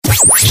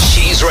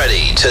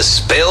to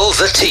spill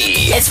the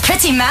tea. It's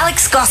Priti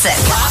Malik's Gossip.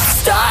 Pop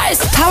Stars.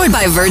 Powered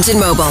by Virgin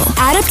Mobile.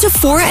 Add up to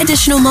 4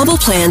 additional mobile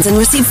plans and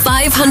receive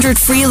 500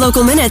 free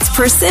local minutes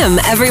per SIM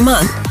every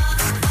month.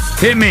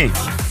 Hit me.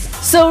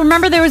 So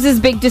remember there was this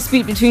big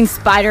dispute between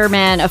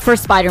Spiderman,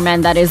 first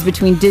Spiderman that is,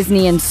 between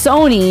Disney and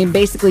Sony.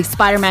 Basically,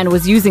 Spiderman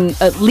was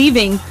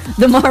leaving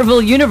the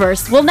Marvel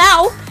Universe. Well,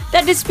 now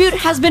that dispute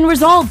has been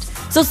resolved.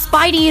 So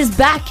Spidey is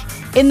back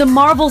in the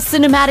Marvel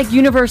Cinematic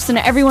Universe, and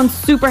everyone's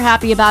super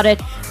happy about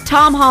it.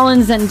 Tom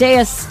Holland and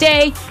Zendaya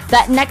stay.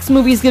 That next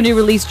movie is going to be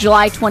released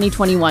July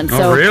 2021.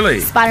 So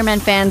really? Spider-Man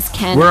fans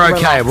can We're okay.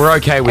 relax. We're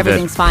okay with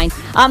Everything's fine.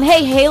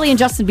 Hey, Hailey and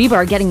Justin Bieber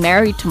are getting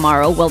married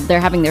tomorrow. Well,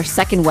 they're having their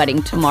second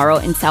wedding tomorrow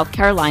in South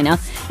Carolina.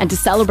 And to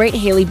celebrate,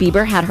 Hailey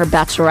Bieber had her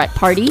bachelorette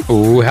party.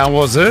 Ooh, how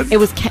was it? It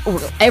was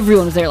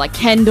everyone was there, like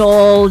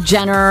Kendall,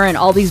 Jenner, and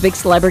all these big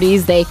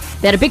celebrities. They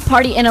had a big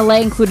party in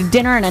LA, included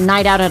dinner and a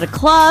night out at a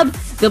club.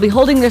 They'll be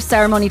holding their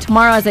ceremony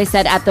tomorrow, as I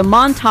said, at the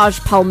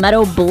Montage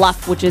Palmetto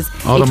Bluff, which is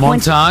the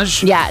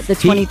Montage. Yeah, the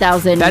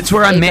 20,000. That's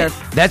where I met.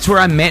 That's where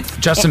I met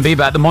Justin Bieber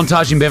at the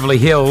Montage in Beverly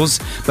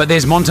Hills. But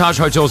there's Montage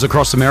hotels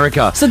across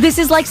America. So this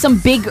is like some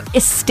big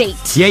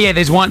estate. Yeah.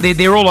 There's one.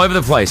 They're all over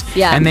the place.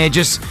 Yeah, and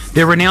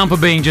they're renowned for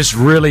being just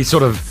really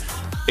sort of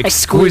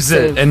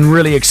exquisite and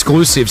really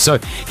exclusive. So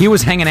he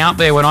was hanging out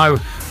there when I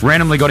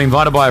randomly got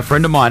invited by a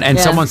friend of mine, and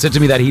someone said to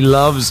me that he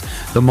loves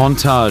the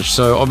Montage.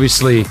 So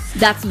obviously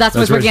that's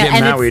what we're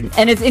getting married.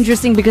 And it's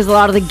interesting because a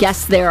lot of the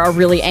guests there are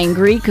really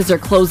angry because they're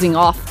closing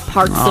off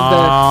parts of the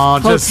hotel.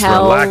 Just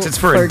relax. It's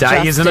for a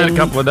day, isn't it? A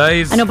couple of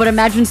days. I know, but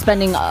imagine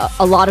spending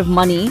a lot of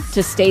money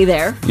to stay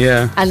there.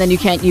 Yeah. And then you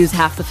can't use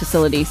half the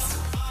facilities.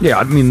 Yeah,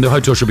 I mean, the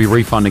hotel should be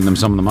refunding them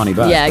some of the money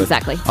back. Yeah,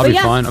 exactly. I'll be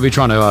fine. I'll be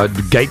trying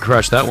to gate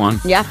crash that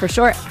one. Yeah, for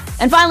sure.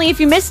 And finally,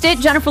 if you missed it,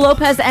 Jennifer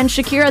Lopez and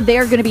Shakira,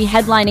 they're going to be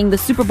headlining the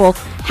Super Bowl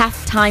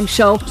halftime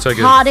show. So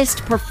good.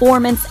 Hottest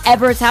performance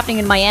ever. It's happening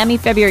in Miami,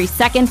 February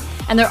 2nd.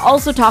 And there are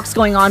also talks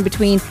going on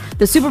between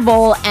the Super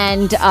Bowl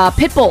and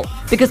Pitbull,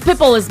 because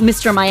Pitbull is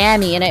Mr.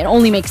 Miami, and it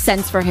only makes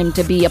sense for him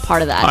to be a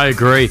part of that. I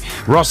agree.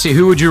 Rossi,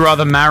 who would you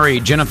rather marry,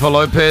 Jennifer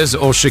Lopez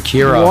or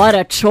Shakira? What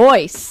a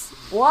choice.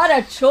 What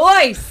a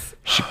choice.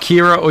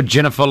 Shakira or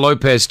Jennifer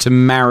Lopez to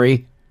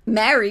marry?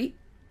 Marry?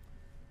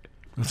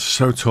 That's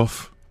so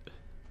tough.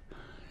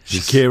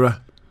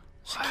 Shakira.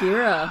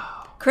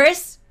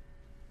 Chris?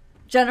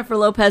 Jennifer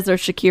Lopez or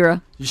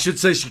Shakira? You should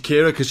say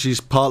Shakira because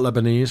she's part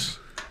Lebanese.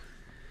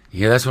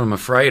 Yeah, that's what I'm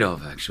afraid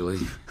of, actually.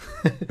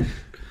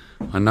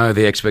 I know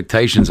the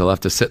expectations. I'll have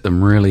to set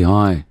them really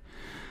high.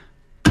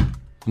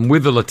 I'm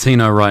with the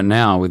Latino right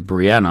now, with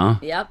Brianna.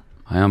 Yep.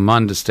 I am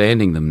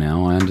understanding them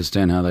now. I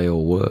understand how they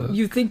all work.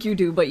 You think you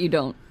do, but you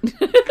don't.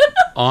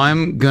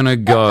 I'm going to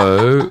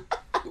go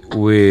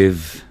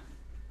with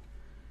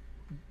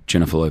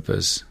Jennifer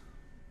Lopez.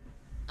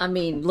 I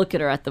mean, look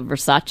at her at the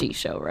Versace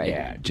show, right?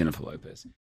 Yeah, Jennifer Lopez.